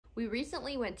We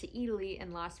recently went to Eataly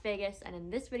in Las Vegas, and in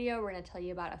this video, we're gonna tell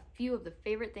you about a few of the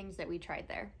favorite things that we tried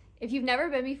there. If you've never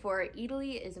been before,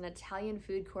 Eataly is an Italian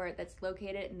food court that's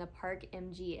located in the Park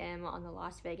MGM on the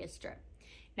Las Vegas Strip.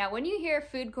 Now, when you hear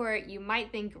food court, you might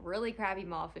think really crappy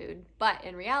mall food, but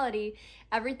in reality,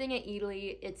 everything at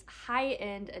Eataly, it's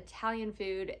high-end Italian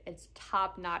food, it's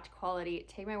top-notch quality.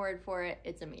 Take my word for it,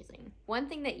 it's amazing. One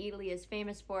thing that Eataly is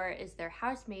famous for is their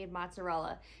house-made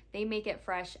mozzarella. They make it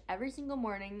fresh every single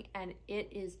morning, and it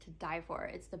is to die for.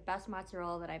 It's the best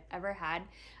mozzarella that I've ever had.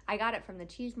 I got it from the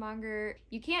cheesemonger.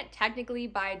 You can't technically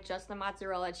buy just the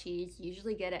mozzarella cheese. You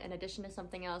usually get it in addition to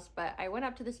something else, but I went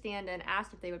up to the stand and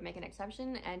asked if they would make an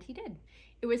exception, and he did.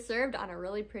 It was served on a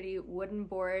really pretty wooden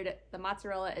board. The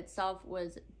mozzarella itself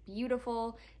was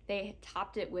beautiful. They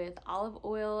topped it with olive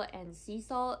oil and sea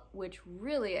salt, which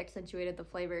really accentuated the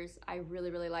flavors. I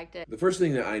really liked it. The first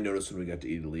thing that I noticed when we got to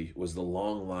Eataly was the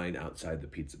long line outside the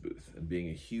pizza booth. And being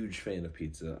a huge fan of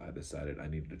pizza, I decided I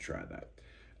needed to try that.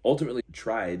 Ultimately,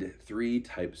 tried 3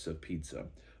 types of pizza.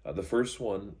 The first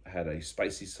one had a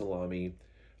spicy salami,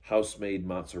 house-made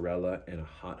mozzarella, and a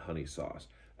hot honey sauce.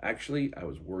 Actually, I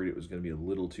was worried it was going to be a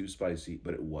little too spicy,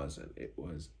 but it wasn't. It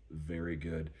was very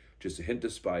good. Just a hint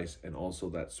of spice and also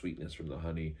that sweetness from the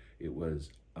honey. It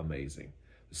was amazing.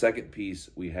 The second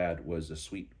piece we had was a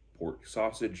sweet pork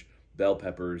sausage, bell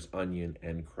peppers, onion,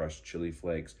 and crushed chili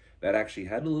flakes. That actually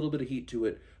had a little bit of heat to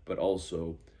it, but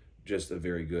also just a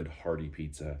very good hearty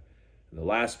pizza. And the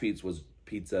last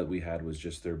pizza we had was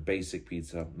just their basic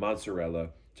pizza, mozzarella,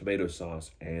 tomato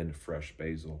sauce, and fresh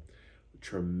basil.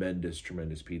 Tremendous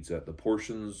pizza. The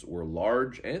portions were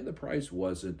large and the price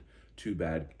wasn't too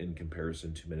bad in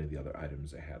comparison to many of the other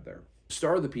items they had there. The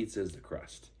star of the pizza is the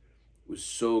crust. It was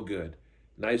so good.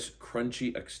 Nice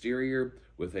crunchy exterior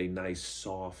with a nice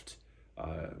soft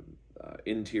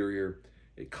interior.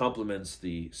 It complements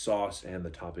the sauce and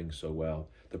the topping so well.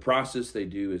 The process they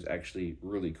do is actually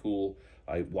really cool.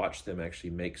 I watched them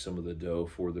actually make some of the dough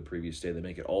for the previous day. They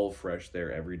make it all fresh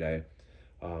there every day.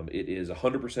 It is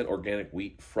 100% organic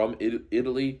wheat from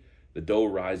Italy. The dough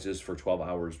rises for 12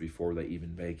 hours before they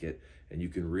even bake it, and you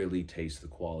can really taste the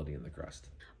quality in the crust.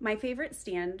 My favorite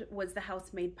stand was the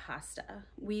house-made pasta.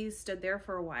 We stood there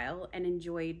for a while and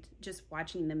enjoyed just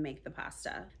watching them make the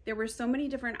pasta. There were so many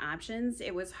different options,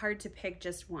 it was hard to pick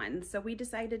just one, so we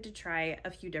decided to try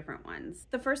a few different ones.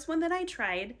 The first one that I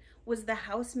tried was the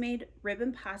house-made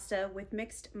ribbon pasta with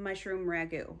mixed mushroom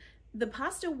ragu. The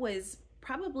pasta was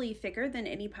probably thicker than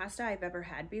any pasta I've ever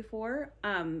had before.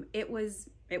 It was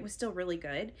still really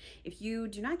good. If you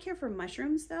do not care for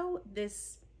mushrooms though,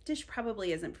 this dish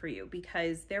probably isn't for you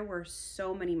because there were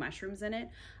so many mushrooms in it.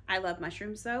 I love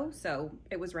mushrooms though, so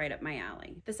it was right up my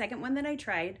alley. The second one that I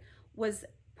tried was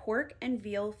pork and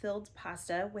veal filled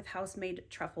pasta with house-made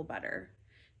truffle butter.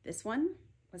 This one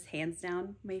was hands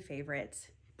down my favorite.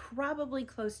 Probably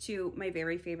close to my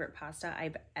very favorite pasta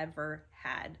I've ever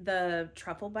had. The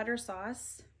truffle butter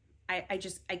sauce, I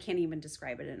can't even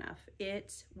describe it enough.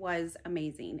 It was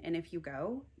amazing. And if you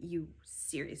go, you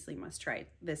seriously must try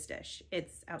this dish.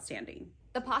 It's outstanding.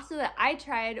 The pasta that I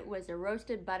tried was a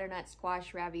roasted butternut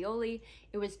squash ravioli.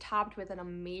 It was topped with an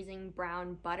amazing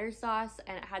brown butter sauce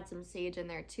and it had some sage in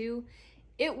there too.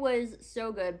 It was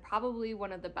so good, probably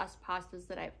one of the best pastas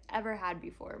that I've ever had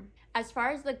before. As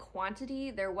far as the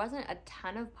quantity, there wasn't a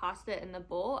ton of pasta in the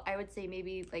bowl. I would say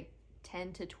maybe like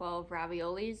 10 to 12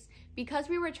 raviolis. Because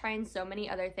we were trying so many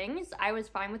other things, I was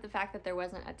fine with the fact that there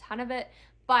wasn't a ton of it,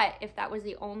 but if that was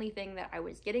the only thing that I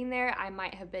was getting there, I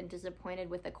might have been disappointed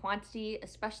with the quantity,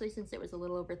 especially since it was a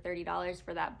little over $30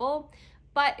 for that bowl,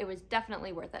 but it was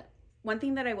definitely worth it. One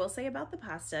thing that I will say about the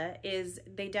pasta is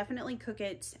they definitely cook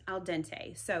it al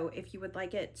dente. So if you would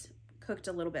like it cooked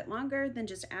a little bit longer, then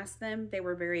just ask them. They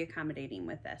were very accommodating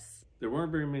with this. There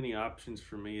weren't very many options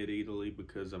for me at Eataly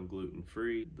because I'm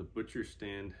gluten-free. The butcher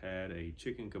stand had a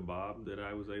chicken kebab that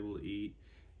I was able to eat.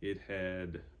 It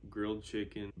had grilled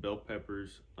chicken, bell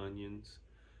peppers, onions,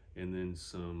 and then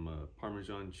some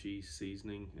Parmesan cheese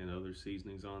seasoning and other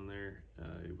seasonings on there.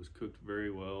 It was cooked very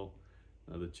well.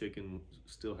 The chicken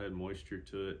still had moisture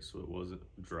to it, so it wasn't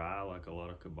dry like a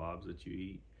lot of kebabs that you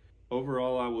eat.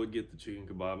 Overall, I would get the chicken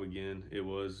kebab again. It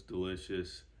was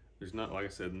delicious. There's not, like I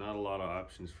said, not a lot of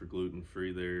options for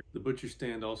gluten-free there. The butcher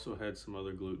stand also had some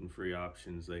other gluten-free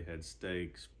options. They had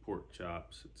steaks, pork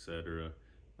chops, etc.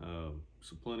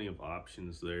 So plenty of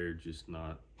options there, just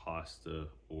not pasta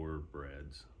or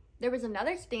breads. There was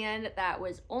another stand that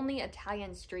was only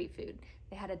Italian street food.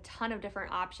 They had a ton of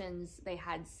different options. They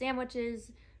had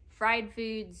sandwiches, fried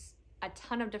foods, a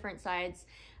ton of different sides.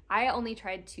 I only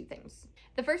tried 2 things.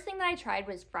 The first thing that I tried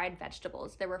was fried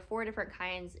vegetables. There were 4 different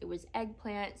kinds. It was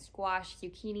eggplant, squash,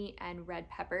 zucchini, and red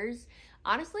peppers.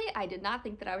 Honestly, I did not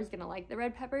think that I was gonna like the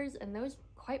red peppers, and those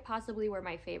quite possibly were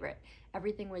my favorite.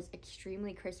 Everything was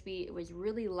extremely crispy. It was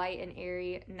really light and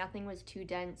airy. Nothing was too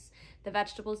dense. The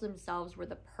vegetables themselves were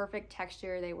the perfect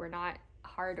texture. They were not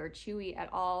hard or chewy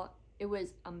at all. It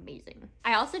was amazing.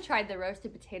 I also tried the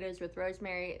roasted potatoes with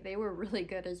rosemary. They were really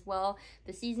good as well.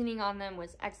 The seasoning on them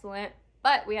was excellent,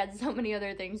 but we had so many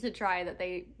other things to try that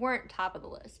they weren't top of the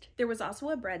list. There was also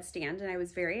a bread stand, and I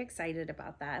was very excited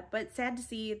about that, but sad to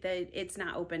see that it's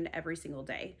not opened every single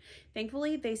day.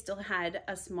 Thankfully, they still had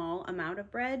a small amount of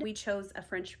bread. We chose a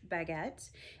French baguette,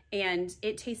 and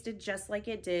it tasted just like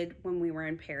it did when we were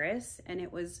in Paris, and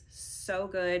it was so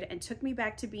good and took me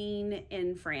back to being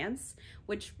in France,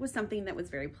 which was something that was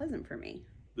very pleasant for me.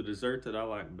 The dessert that I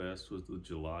liked best was the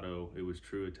gelato. It was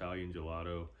true Italian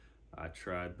gelato. I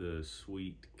tried the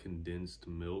sweet condensed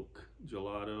milk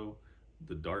gelato,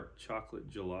 the dark chocolate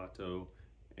gelato,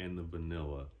 and the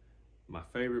vanilla. My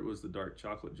favorite was the dark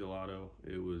chocolate gelato.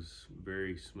 It was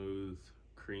very smooth,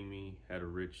 creamy, had a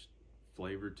rich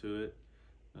flavor to it.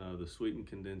 The sweetened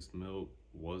condensed milk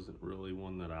wasn't really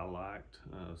one that I liked.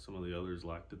 Some of the others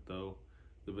liked it though.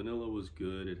 The vanilla was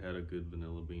good. It had a good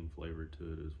vanilla bean flavor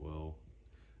to it as well.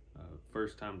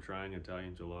 First time trying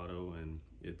Italian gelato, and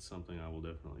it's something I will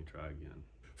definitely try again.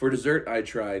 For dessert, I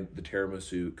tried the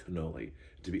tiramisu cannoli.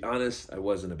 To be honest, I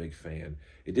wasn't a big fan.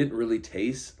 It didn't really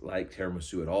taste like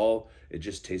tiramisu at all. It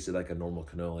just tasted like a normal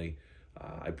cannoli.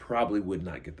 I probably would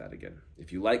not get that again.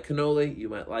 If you like cannoli, you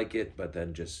might like it, but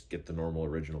then just get the normal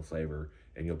original flavor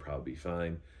and you'll probably be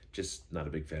fine. Just not a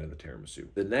big fan of the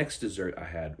tiramisu. The next dessert I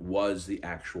had was the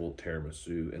actual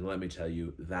tiramisu, and let me tell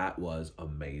you, that was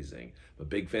amazing. I'm a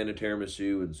big fan of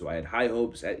tiramisu, and so I had high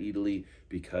hopes at Eataly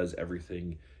because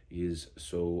everything is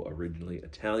so originally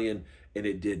Italian, and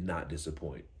it did not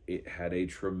disappoint. It had a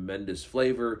tremendous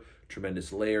flavor,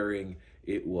 tremendous layering.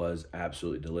 It was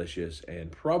absolutely delicious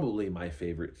and probably my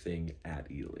favorite thing at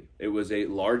Eataly. It was a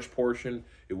large portion.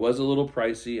 It was a little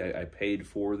pricey. I paid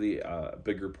for the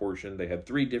bigger portion. They had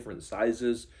 3 different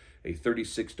sizes, a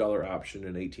 $36 option,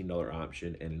 an $18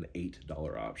 option, and an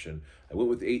 $8 option. I went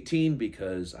with 18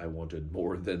 because I wanted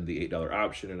more than the $8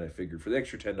 option, and I figured for the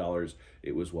extra $10,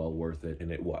 it was well worth it,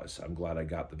 and it was. I'm glad I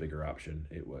got the bigger option.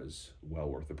 It was well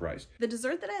worth the price. The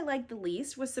dessert that I liked the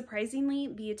least was surprisingly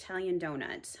the Italian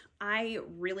donut. I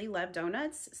really love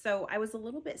donuts, so I was a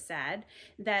little bit sad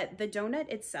that the donut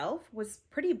itself was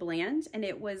pretty bland and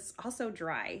it was also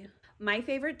dry. My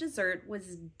favorite dessert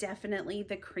was definitely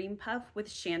the cream puff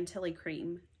with chantilly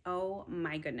cream. Oh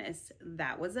my goodness,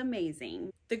 that was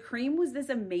amazing. The cream was this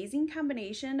amazing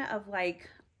combination of like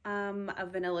a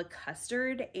vanilla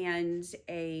custard and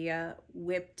a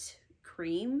whipped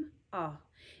cream. Oh,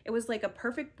 it was like a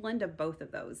perfect blend of both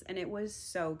of those, and it was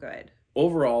so good.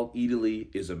 Overall,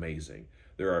 Eataly is amazing.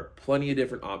 There are plenty of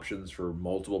different options for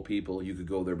multiple people. You could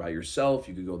go there by yourself.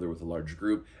 You could go there with a large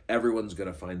group. Everyone's going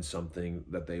to find something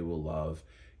that they will love.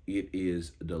 It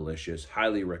is delicious.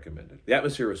 Highly recommended. The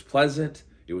atmosphere was pleasant.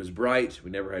 It was bright.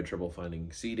 We never had trouble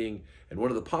finding seating. And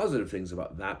one of the positive things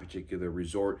about that particular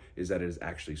resort is that it is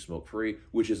actually smoke-free,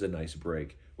 which is a nice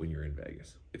break when you're in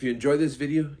Vegas. If you enjoyed this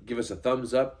video, give us a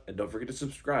thumbs up and don't forget to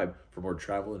subscribe for more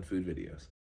travel and food videos.